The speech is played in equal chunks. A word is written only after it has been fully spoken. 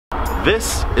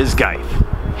This is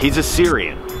Ghaith. He's a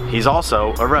Syrian. He's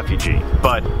also a refugee,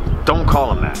 but don't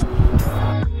call him that.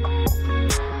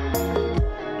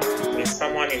 If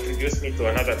someone introduced me to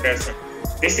another person,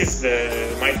 this is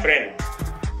my friend,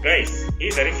 Ghaith.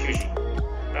 He's a refugee.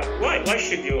 Why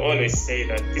should you always say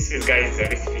that this guy is a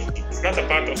refugee? It's not a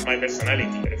part of my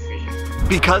personality, a refugee.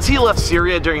 Because he left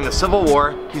Syria during the Civil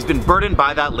War, he's been burdened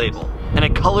by that label, and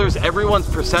it colors everyone's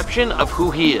perception of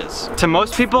who he is. To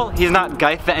most people, he's not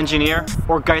Ghaith the engineer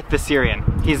or Ghaith the Syrian.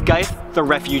 He's Ghaith the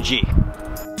refugee.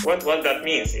 What that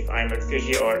means, if I'm a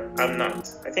refugee or I'm not.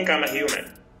 I think I'm a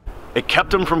human. It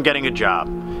kept him from getting a job,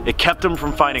 it kept him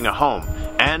from finding a home,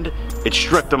 and it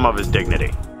stripped him of his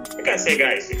dignity. You can say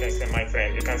guys, you can say my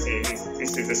friend, you can say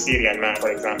this is a Syrian man,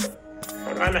 for example.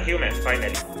 Or I'm a human,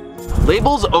 finally.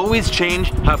 Labels always change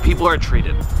how people are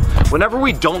treated. Whenever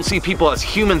we don't see people as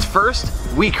humans first,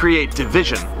 we create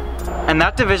division. And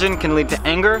that division can lead to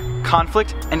anger,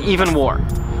 conflict, and even war.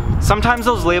 Sometimes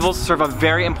those labels serve a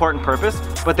very important purpose,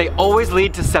 but they always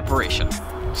lead to separation.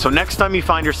 So next time you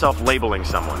find yourself labeling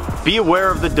someone, be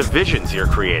aware of the divisions you're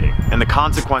creating and the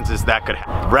consequences that could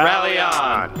have. Rally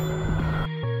on!